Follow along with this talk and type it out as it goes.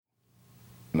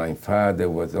my father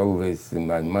was always, and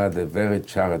my mother, very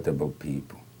charitable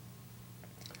people.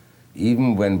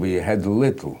 Even when we had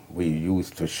little, we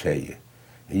used to share.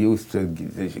 He used to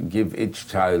give each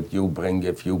child, you bring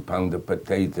a few pounds of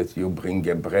potatoes, you bring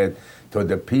a bread, to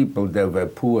the people that were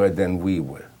poorer than we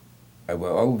were. I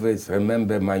will always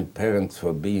remember my parents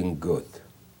for being good.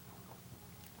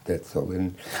 That's all.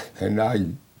 And I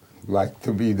like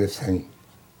to be the same.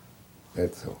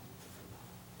 That's all.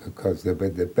 Because they were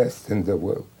the best in the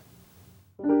world.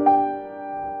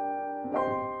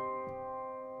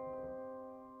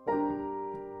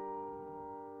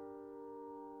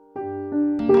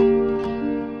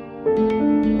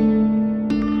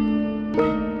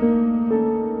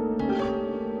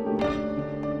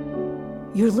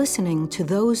 You're listening to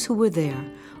Those Who Were There,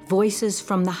 Voices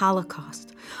from the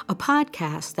Holocaust, a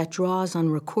podcast that draws on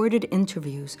recorded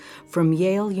interviews from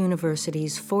Yale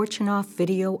University's Fortunoff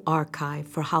Video Archive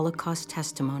for Holocaust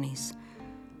Testimonies.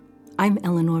 I'm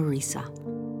Eleanor Risa.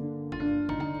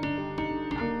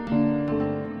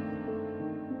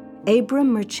 Abram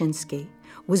Mrczynski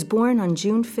was born on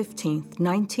June 15,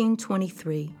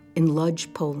 1923, in Lodz,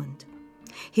 Poland.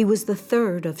 He was the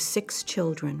third of 6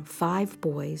 children, 5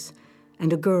 boys,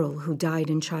 and a girl who died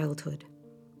in childhood.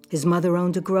 His mother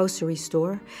owned a grocery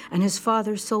store, and his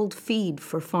father sold feed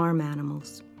for farm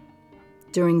animals.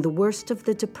 During the worst of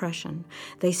the Depression,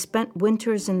 they spent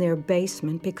winters in their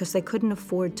basement because they couldn't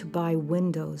afford to buy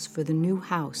windows for the new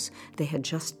house they had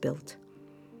just built.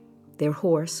 Their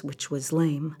horse, which was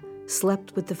lame,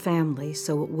 slept with the family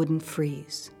so it wouldn't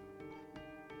freeze.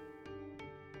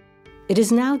 It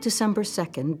is now December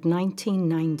 2nd,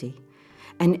 1990,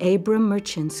 and Abram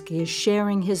Mrczynski is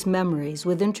sharing his memories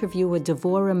with interviewer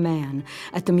Devorah Mann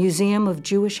at the Museum of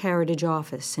Jewish Heritage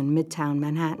office in Midtown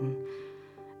Manhattan.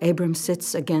 Abram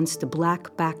sits against a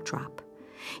black backdrop.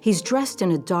 He's dressed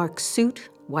in a dark suit,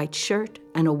 white shirt,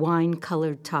 and a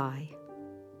wine-colored tie.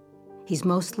 He's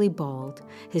mostly bald,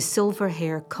 his silver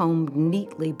hair combed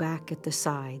neatly back at the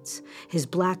sides. His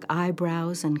black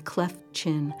eyebrows and cleft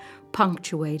chin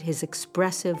punctuate his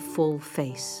expressive, full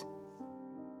face.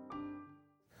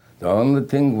 The only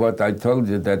thing what I told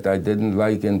you that I didn't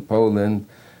like in Poland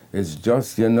is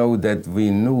just, that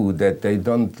we knew that they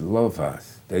don't love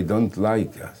us. They don't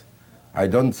like us. I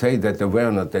don't say that there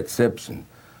were not exceptions,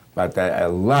 but a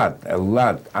lot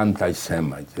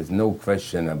anti-Semites. There's no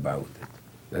question about it.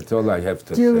 That's all I have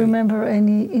to say. Do you remember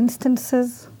any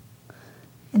instances?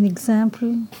 An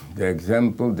example? The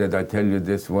example, did I tell you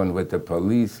this one with the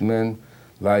policeman?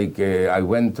 Like I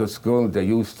went to school, they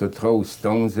used to throw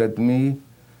stones at me.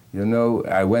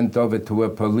 I went over to a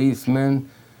policeman.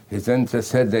 His answer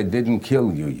said, they didn't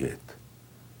kill you yet.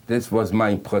 This was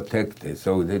my protector.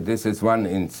 So this is one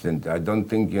instant. I don't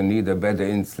think you need a better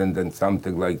instant than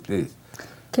something like this.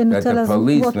 Can you tell us the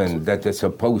policeman that is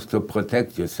supposed to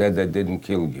protect you said they didn't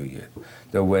kill you yet.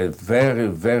 There were very,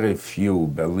 very few,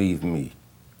 believe me,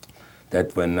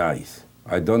 that were nice.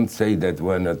 I don't say that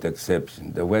were not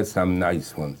exceptions. There were some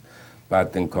nice ones.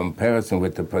 But in comparison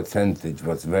with the percentage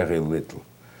was very little.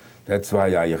 That's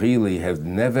why I really have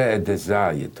never a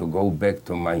desire to go back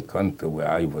to my country where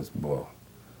I was born.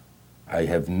 I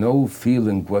have no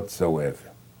feeling whatsoever.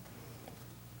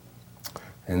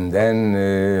 And then,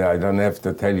 I don't have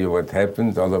to tell you what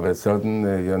happened. All of a sudden,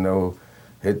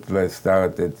 Hitler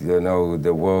started,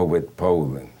 the war with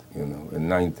Poland, in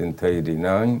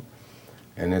 1939.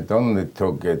 And it only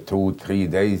took 2-3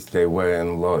 days they were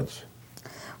in Lodz.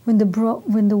 When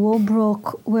the war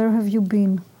broke, where have you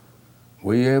been?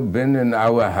 We have been in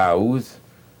our house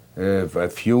for a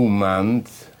few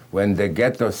months. When the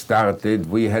ghetto started,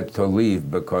 we had to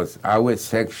leave because our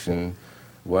section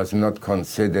was not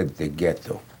considered the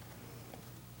ghetto.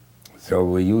 So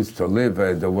we used to live,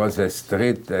 there was a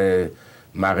street,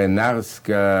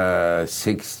 Marynarska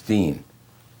 16.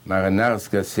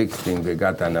 Marynarska 16, we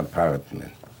got an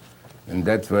apartment. And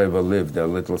that's where we lived, a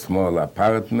little small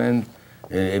apartment.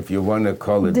 If you want to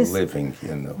call it living,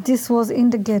 This was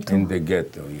in the ghetto? In the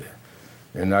ghetto, yeah.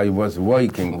 And I was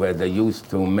working where they used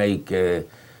to make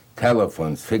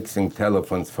telephones, fixing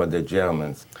telephones for the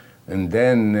Germans. And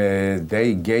then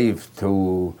they gave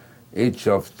to each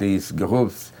of these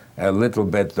groups a little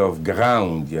bit of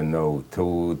ground,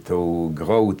 to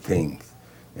grow things.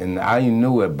 And I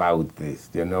knew about this,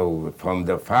 from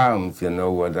the farms,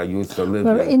 what I used to live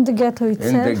in the ghetto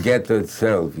itself? In the ghetto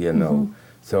itself, Mm-hmm.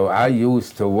 So I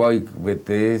used to work with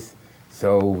this,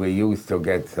 so we used to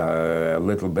get a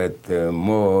little bit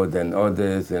more than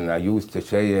others, and I used to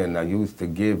share, and I used to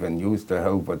give, and used to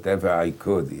help whatever I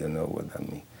could, you know what I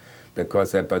mean?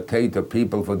 Because a potato,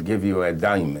 people would give you a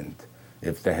diamond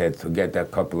if they had to get a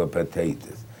couple of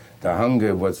potatoes. The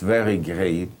hunger was very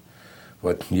great.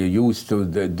 What you used to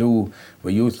do,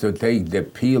 we used to take the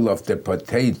peel of the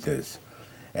potatoes,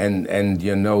 and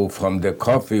you know, from the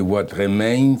coffee what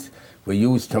remains, we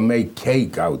used to make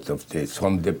cake out of this,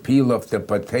 from the peel of the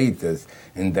potatoes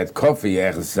and that coffee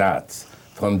ersatz.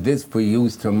 From this we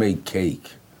used to make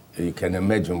cake. You can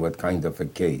imagine what kind of a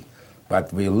cake.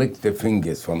 But we licked the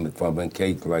fingers from a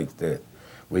cake like that.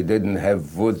 We didn't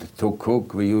have wood to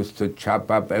cook. We used to chop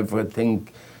up everything,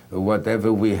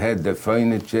 whatever we had, the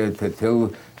furniture,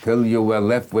 till you were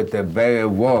left with the bare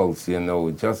walls, you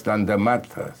know, just on the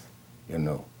mattress, you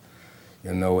know.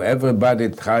 You know, everybody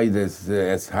tried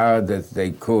as hard as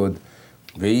they could.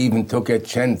 We even took a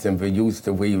chance, and we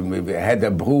had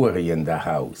a brewery in the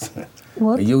house.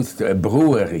 What? A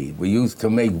brewery. We used to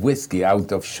make whiskey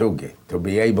out of sugar to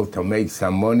be able to make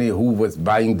some money. Who was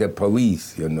buying the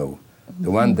police, you know,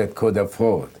 the one that could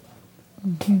afford.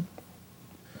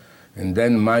 And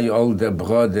then my older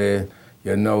brother,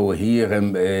 you know, he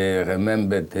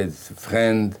remembered his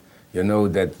friend, you know,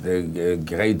 that the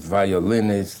great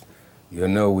violinist. You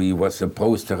know, he was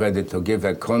supposed to ready to give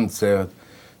a concert.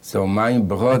 So my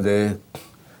brother,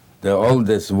 the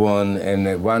oldest one,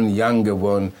 and one younger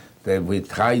one, that we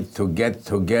tried to get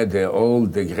together all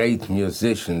the great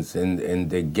musicians in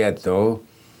the ghetto,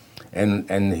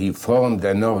 and he formed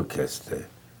an orchestra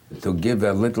to give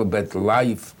a little bit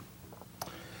life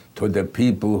to the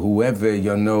people, whoever,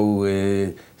 you know,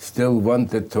 still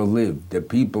wanted to live. The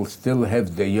people still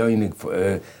have the yearning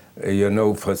for, you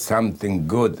know, for something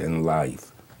good in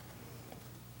life.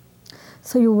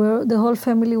 So the whole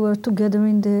family were together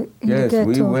in the ghetto? Yes,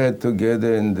 we were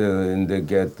together in the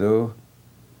ghetto,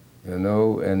 you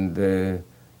know, and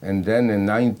then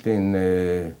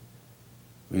in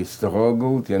we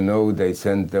struggled, you know, they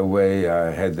sent away,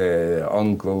 I had an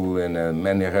uncle and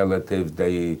many relatives,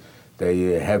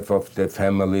 half of the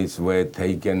families were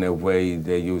taken away.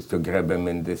 They used to grab them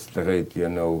in the street, you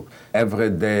know. Every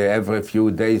day, every few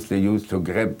days, they used to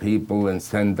grab people and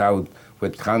send out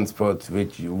with transports,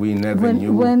 which we never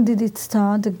knew. When did it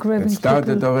start, the grabbing people? It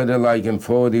started already like in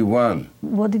 41.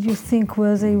 What did you think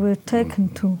where they were taken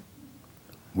to?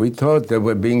 We thought they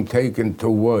were being taken to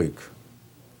work.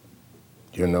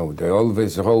 You know, they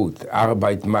always wrote,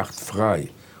 Arbeit macht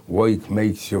frei, work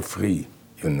makes you free,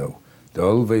 you know. They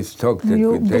always talked that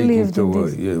we take to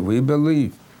work. Yeah, we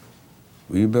believed.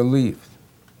 We believed.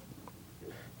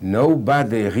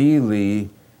 Nobody really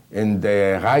in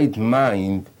their right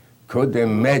mind could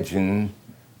imagine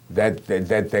that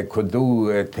they could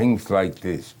do things like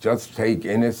this. Just take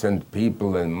innocent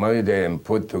people and murder and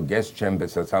put to gas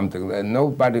chambers or something.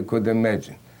 Nobody could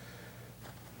imagine.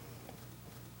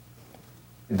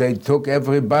 They took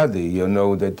everybody, you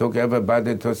know. They took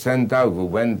everybody to send out. We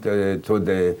went to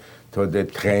the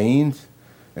trains,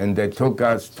 and they took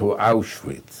us to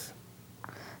Auschwitz.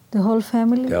 The whole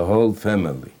family? The whole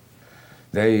family.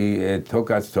 They took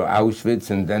us to Auschwitz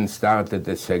and then started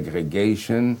the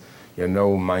segregation. You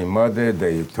know, my mother,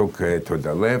 they took her to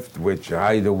the left, which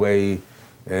right away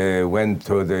went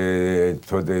to the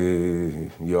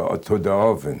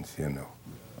ovens, you know.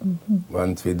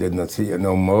 Once we did not see it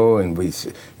no more, and we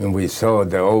saw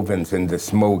the ovens and the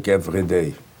smoke every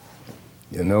day.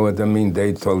 You know what I mean?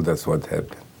 They told us what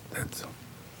happened. That's all.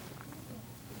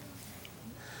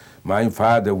 My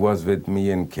father was with me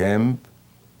in camp,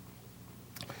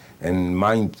 and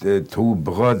my two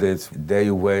brothers,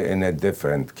 they were in a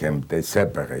different camp. They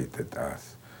separated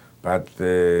us. But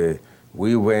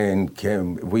we were in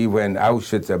camp. We were in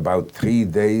Auschwitz about 3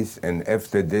 days, and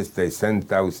after this, they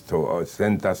sent us to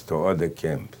other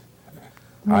camps.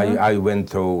 I went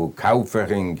to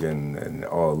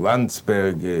Kaufering or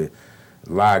Landsberg,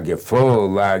 Lager 4,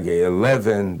 Lager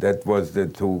 11. That was the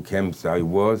two camps I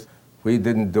was. We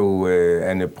didn't do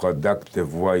any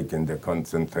productive work in the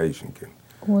concentration camp.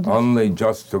 Only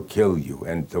just to kill you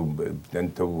and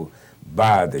to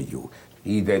bother you.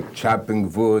 Either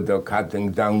chopping wood or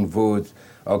cutting down wood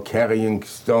or carrying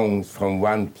stones from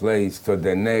one place to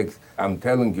the next. I'm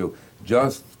telling you,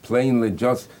 just plainly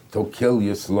just to kill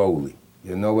you slowly.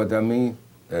 You know what I mean?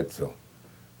 That's all.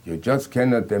 You just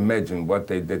cannot imagine what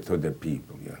they did to the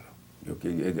people, you know.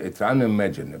 It's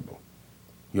unimaginable.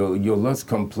 You lost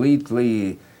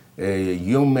completely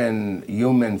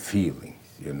human feelings,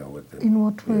 you know what I mean? In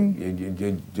what way?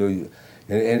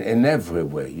 In every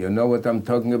way. You know what I'm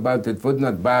talking about? It would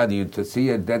not bother you to see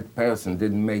a dead person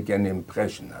didn't make any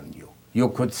impression on you. You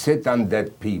could sit on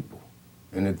dead people,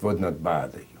 and it would not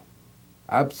bother you.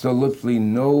 Absolutely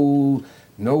no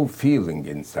feeling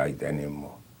inside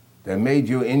anymore. They made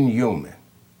you inhuman,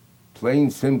 plain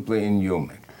simply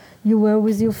inhuman. You were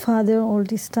with your father all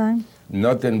this time?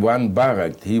 Not in one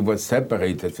barrack. He was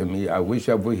separated from me. I wish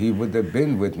he would have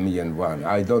been with me in one.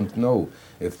 I don't know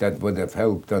if that would have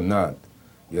helped or not,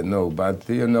 But,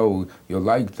 you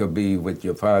like to be with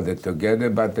your father together,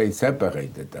 but they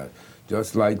separated us,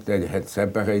 just like they had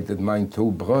separated my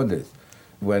two brothers.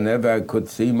 Whenever I could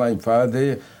see my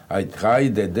father, I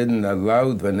tried. They didn't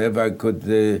allow it. Whenever I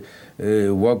could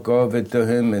walk over to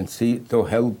him and see to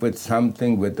help with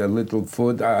something, with a little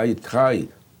food, I tried.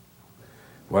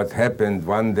 What happened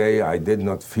one day, I did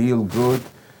not feel good,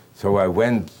 so I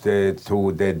went to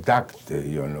the doctor,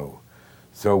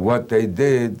 So what they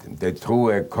did, they threw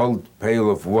a cold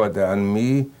pail of water on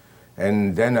me,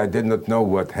 and then I did not know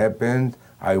what happened.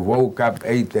 I woke up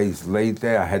 8 days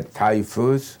later, I had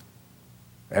typhus.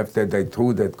 After they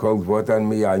threw that cold water on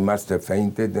me, I must have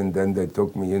fainted, and then they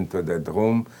took me into that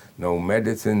room. No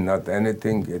medicine, not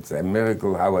anything. It's a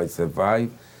miracle how I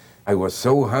survived. I was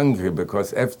so hungry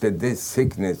because after this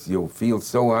sickness, you feel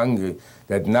so hungry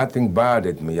that nothing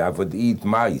bothered me. I would eat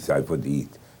mice,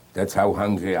 That's how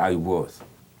hungry I was.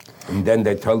 And then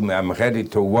they told me I'm ready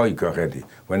to work already.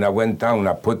 When I went down,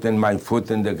 I put in my foot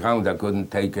in the ground, I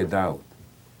couldn't take it out.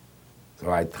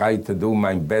 So I tried to do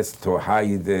my best to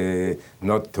hide,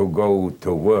 not to go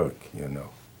to work,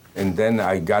 And then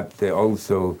I got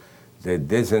also the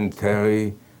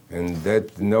dysentery, and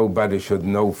that nobody should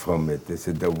know from it. This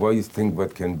is the worst thing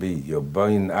what can be. You're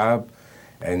burning up,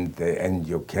 and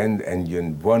you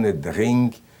want to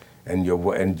drink, and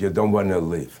you don't want to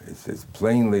live. It's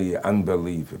plainly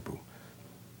unbelievable.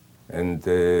 And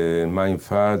my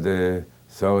father,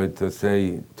 sorry to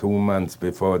say, 2 months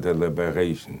before the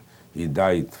liberation, he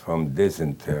died from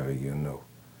dysentery,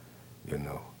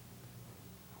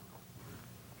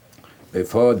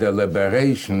 Before the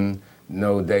liberation,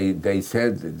 they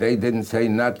said, they didn't say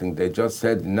nothing. They just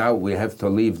said, now we have to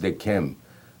leave the camp.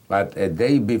 But a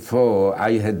day before,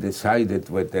 I had decided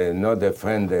with another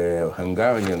friend, a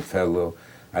Hungarian fellow,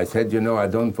 I said, I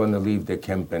don't want to leave the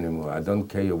camp anymore. I don't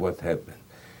care what happened.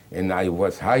 And I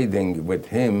was hiding with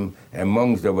him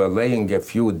there were laying a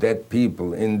few dead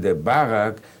people in the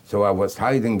barrack, so I was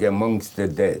hiding amongst the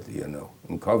dead,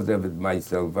 and covered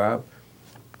myself up.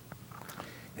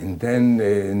 And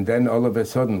then all of a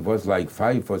sudden, it was like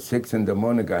 5 or 6 in the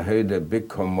morning, I heard a big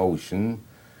commotion.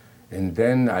 And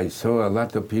then I saw a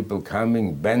lot of people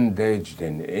coming, bandaged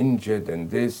and injured and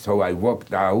this, so I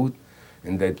walked out,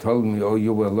 and they told me, oh,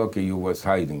 you were lucky you was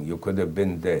hiding. You could have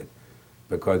been dead.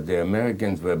 Because the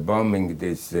Americans were bombing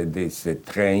these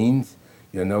trains,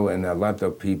 and a lot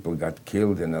of people got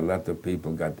killed and a lot of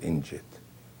people got injured.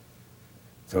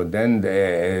 So then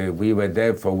we were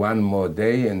there for one more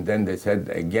day, and then they said,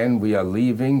 again, we are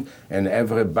leaving, and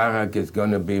every barrack is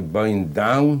going to be burned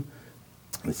down.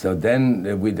 So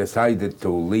then we decided to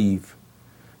leave.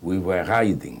 We were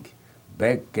riding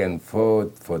back and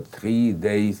forth for 3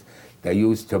 days. They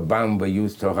used to bomb, we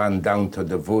used to run down to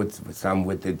the woods, some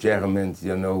with the Germans,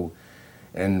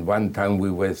 And one time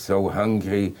we were so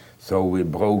hungry, so we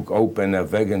broke open a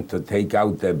wagon to take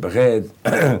out the bread.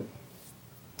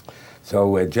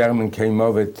 So a German came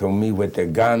over to me with a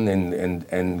gun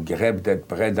and grabbed that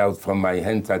bread out from my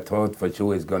hands. I thought for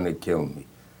sure he's going to kill me.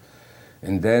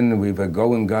 And then we were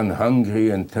going on hungry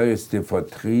and thirsty for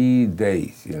 3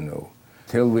 days,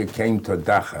 till we came to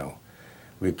Dachau.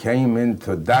 We came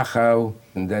into Dachau,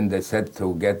 and then they said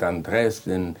to get undressed,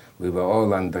 and we were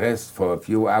all undressed for a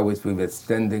few hours. We were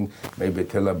standing maybe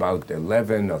till about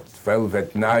 11 or 12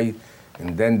 at night,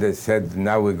 and then they said,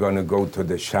 now we're going to go to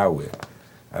the shower.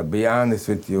 I'll be honest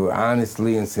with you,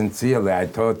 honestly and sincerely, I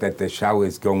thought that the shower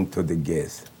is going to the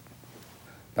gas.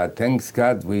 But thanks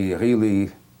God, we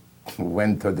really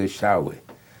went to the shower.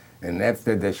 And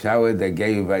after the shower, they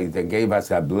gave us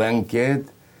a blanket,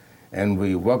 and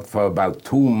we walked for about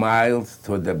 2 miles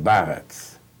to the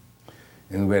barracks.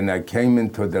 And when I came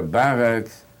into the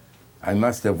barracks, I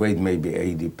must have weighed maybe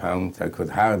 80 pounds. I could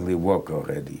hardly walk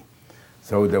already.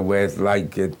 So there was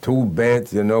like 2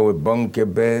 beds, bunker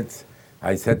beds.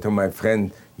 I said to my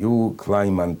friend, you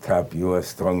climb on top, you are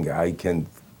stronger, I can't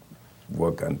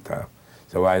walk on top.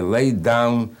 So I laid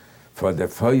down. For the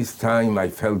first time, I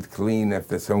felt clean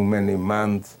after so many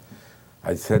months.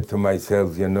 I said to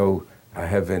myself, I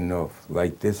have enough.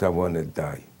 Like this, I want to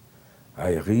die.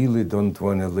 I really don't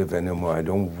want to live anymore. I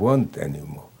don't want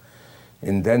anymore.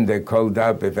 And then they called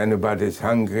up, if anybody's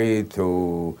hungry,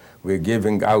 we're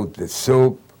giving out the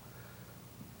soup.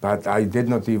 But I did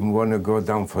not even want to go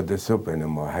down for the soup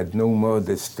anymore. I had no more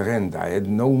the strength. I had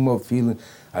no more feeling.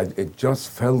 It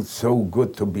just felt so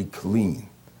good to be clean.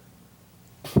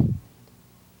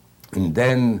 And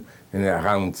then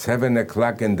around 7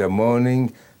 o'clock in the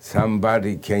morning,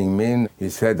 somebody came in, he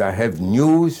said, I have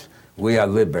news, we are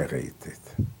liberated.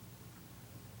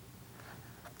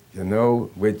 You know,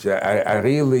 which I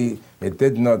really, it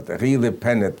did not really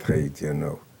penetrate, you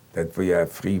know, that we are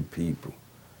free people.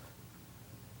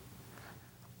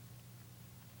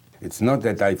 It's not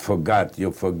that I forgot.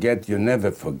 You forget, you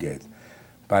never forget.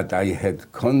 But I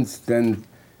had constant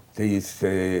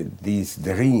these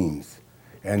dreams.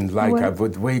 And like I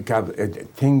would wake up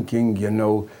thinking, you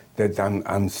know, that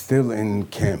I'm still in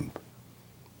camp.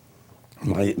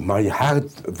 My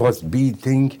heart was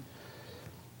beating,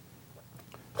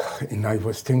 and I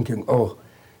was thinking, oh,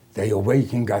 they are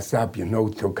waking us up, you know,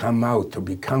 to come out, to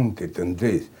be counted and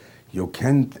this. You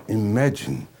can't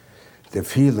imagine the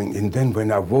feeling. And then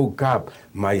when I woke up,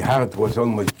 my heart was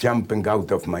almost jumping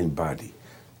out of my body.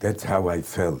 That's how I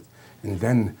felt. And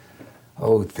then,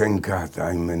 oh, thank God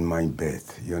I'm in my bed,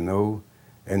 you know.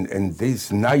 And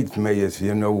these nightmares,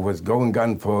 you know, was going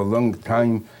on for a long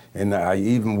time. And I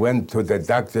even went to the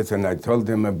doctors and I told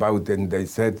them about it, and they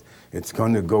said, it's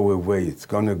going to go away, it's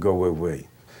going to go away.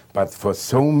 But for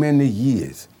so many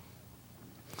years,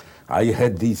 I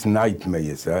had these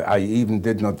nightmares. I even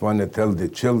did not want to tell the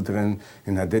children,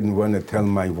 and I didn't want to tell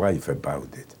my wife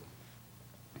about it.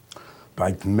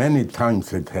 But many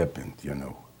times it happened, you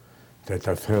know, that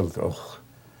I felt, oh,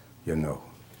 you know.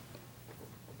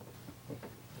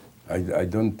 I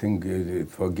don't think,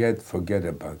 forget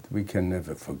about it. We can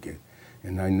never forget.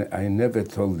 And I never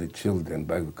told the children,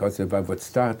 because if I would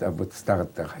start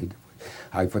right away.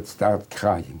 I would start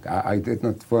crying. I did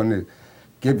not want to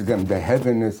give them the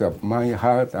heaviness of my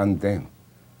heart on them.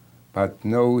 But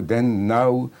no,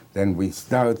 then we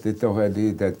started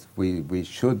already that we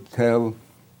should tell,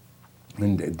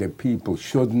 and the people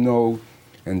should know,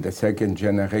 and the second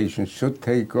generation should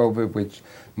take over, which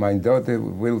my daughter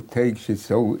will take. She's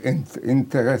so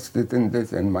interested in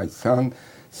this, and my son.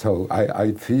 So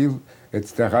I feel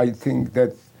it's the right thing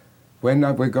that when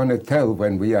are we going to tell?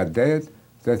 When we are dead?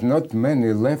 There's not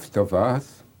many left of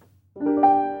us.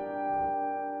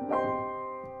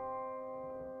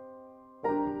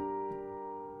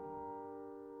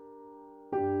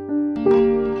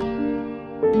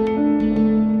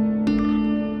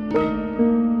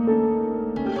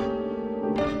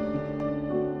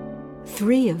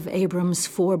 Three of Abram's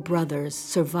 4 brothers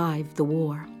survived the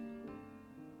war.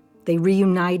 They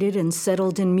reunited and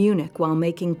settled in Munich while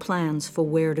making plans for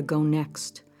where to go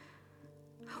next.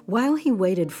 While he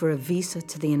waited for a visa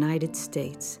to the United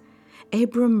States,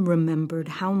 Abram remembered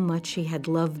how much he had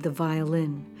loved the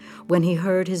violin when he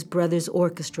heard his brother's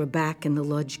orchestra back in the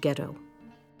Lodz ghetto.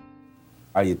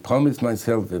 I promised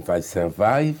myself if I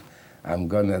survive, I'm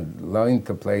going to learn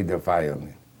to play the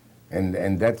violin.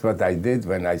 And that's what I did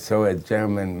when I saw a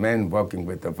German man walking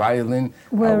with a violin.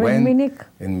 Where, in Munich?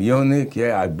 In Munich,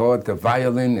 yeah. I bought a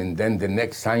violin, and then the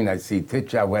next time I see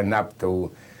teacher, I went up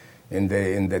to, and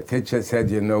the teacher said,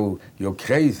 you know, you're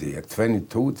crazy. At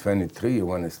 22, 23, you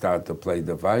want to start to play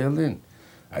the violin.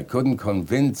 I couldn't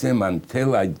convince him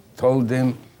until I told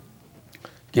him,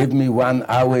 give me 1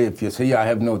 hour. If you see I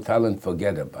have no talent,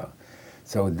 forget about it.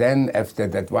 So then after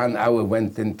that 1 hour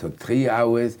went into 3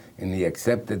 hours, and he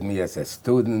accepted me as a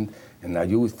student, and I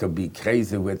used to be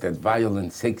crazy with that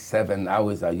violin, 6, 7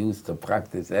 hours. I used to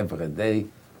practice every day.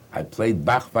 I played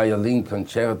Bach violin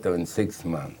concerto in 6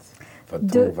 months. For 2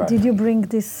 violins. Did you bring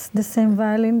the same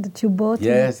violin that you bought?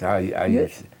 Yes, I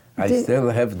still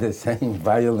have the same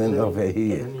violin over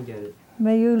here. Let me get it.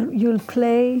 May you'll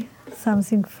play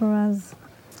something for us.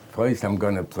 First I'm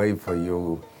going to play for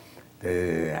you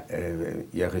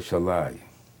Yerushalayim.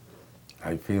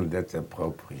 I feel that's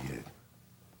appropriate.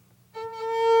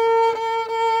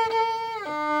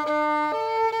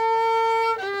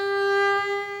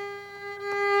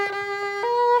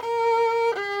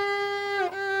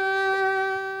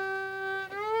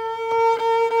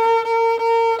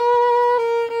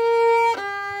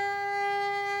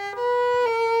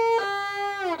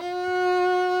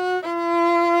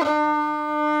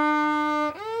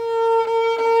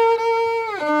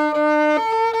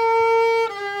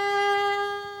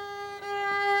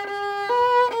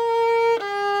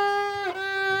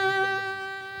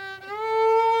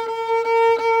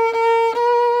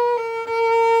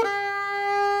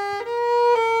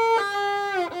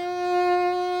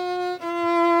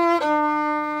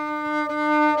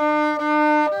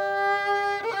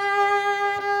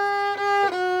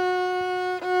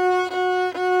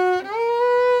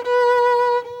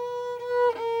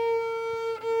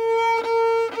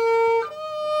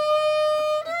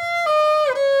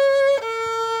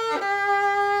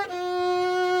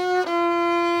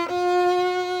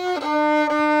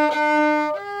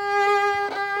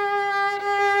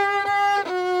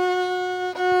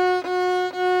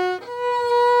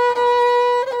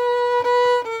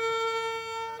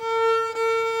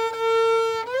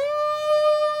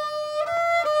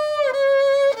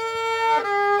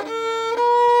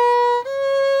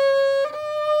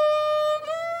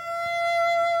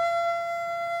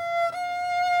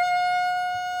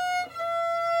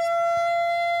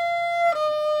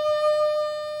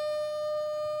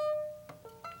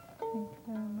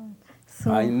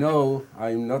 So I know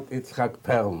I'm not Itzhak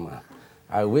Perlman.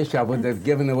 I wish I would have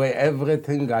given away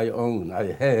everything I own,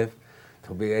 I have,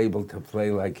 to be able to play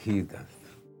like he does.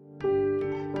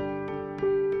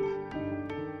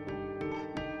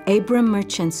 Abram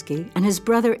Merchinsky and his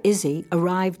brother Izzy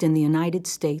arrived in the United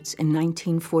States in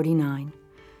 1949.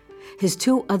 His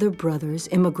two other brothers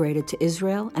immigrated to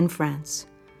Israel and France.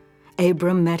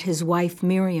 Abram met his wife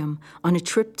Miriam on a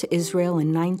trip to Israel in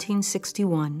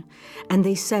 1961, and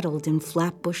they settled in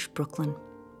Flatbush, Brooklyn.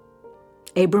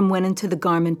 Abram went into the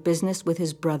garment business with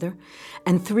his brother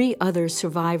and three other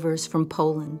survivors from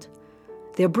Poland.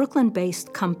 Their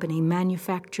Brooklyn-based company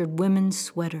manufactured women's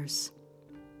sweaters.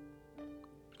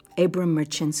 Abram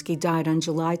Merchinsky died on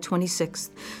July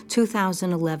 26,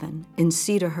 2011, in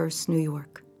Cedarhurst, New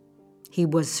York. He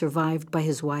was survived by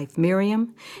his wife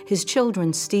Miriam, his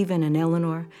children Stephen and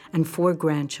Eleanor, and 4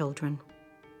 grandchildren.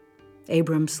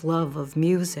 Abram's love of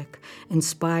music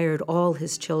inspired all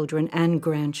his children and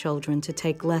grandchildren to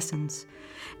take lessons.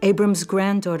 Abram's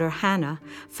granddaughter Hannah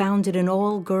founded an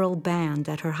all-girl band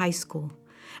at her high school,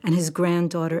 and his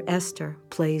granddaughter Esther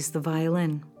plays the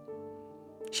violin.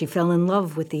 She fell in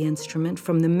love with the instrument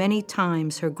from the many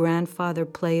times her grandfather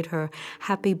played her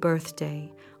Happy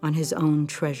Birthday on his own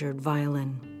treasured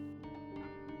violin.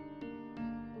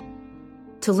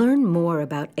 To learn more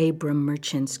about Abram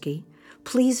Merchinsky,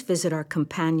 please visit our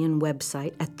companion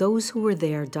website at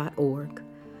thosewhowerethere.org.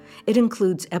 It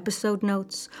includes episode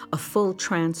notes, a full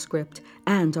transcript,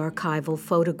 and archival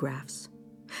photographs.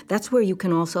 That's where you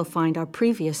can also find our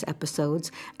previous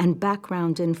episodes and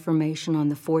background information on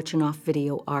the Fortunoff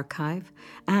Video Archive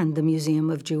and the Museum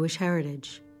of Jewish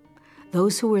Heritage.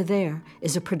 Those Who Were There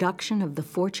is a production of the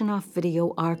Fortunoff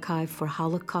Video Archive for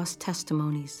Holocaust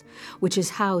Testimonies, which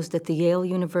is housed at the Yale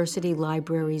University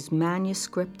Library's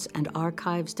Manuscripts and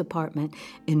Archives Department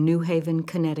in New Haven,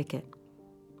 Connecticut.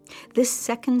 This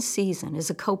second season is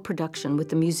a co-production with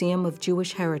the Museum of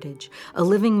Jewish Heritage, a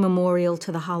living memorial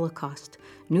to the Holocaust,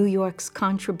 New York's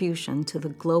contribution to the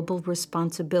global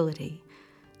responsibility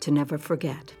to never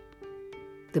forget.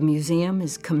 The museum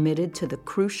is committed to the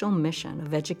crucial mission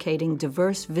of educating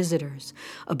diverse visitors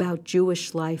about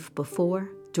Jewish life before,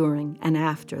 during, and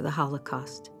after the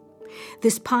Holocaust.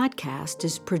 This podcast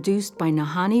is produced by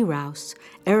Nahani Rouse,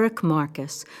 Eric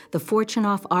Marcus, the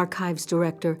Fortunoff Archives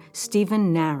Director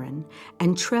Stephen Naran,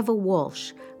 and Trevor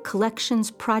Walsh,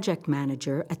 Collections Project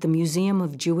Manager at the Museum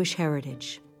of Jewish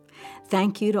Heritage.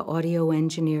 Thank you to audio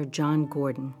engineer John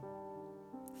Gordon.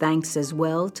 Thanks as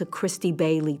well to Christy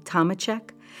Bailey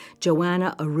Tomachek,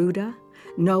 Joanna Aruda,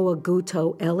 Noah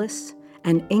Guto Ellis,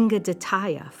 and Inga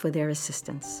Detaya for their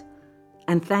assistance.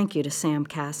 And thank you to Sam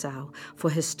Cassow for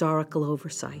historical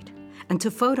oversight, and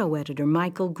to photo editor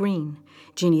Michael Green,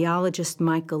 genealogist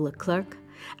Michael Leclerc,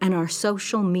 and our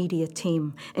social media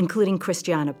team, including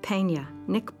Christiana Pena,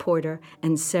 Nick Porter,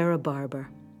 and Sarah Barber.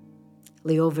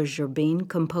 Leova Gerbin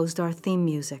composed our theme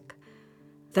music.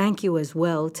 Thank you as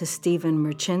well to Stephen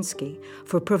Merchinsky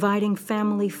for providing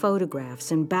family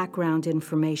photographs and background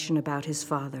information about his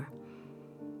father.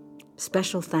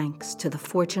 Special thanks to the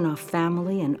Fortunoff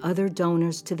family and other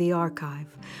donors to the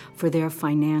archive for their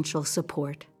financial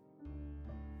support.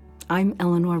 I'm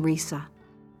Eleanor Risa.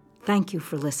 Thank you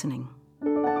for listening.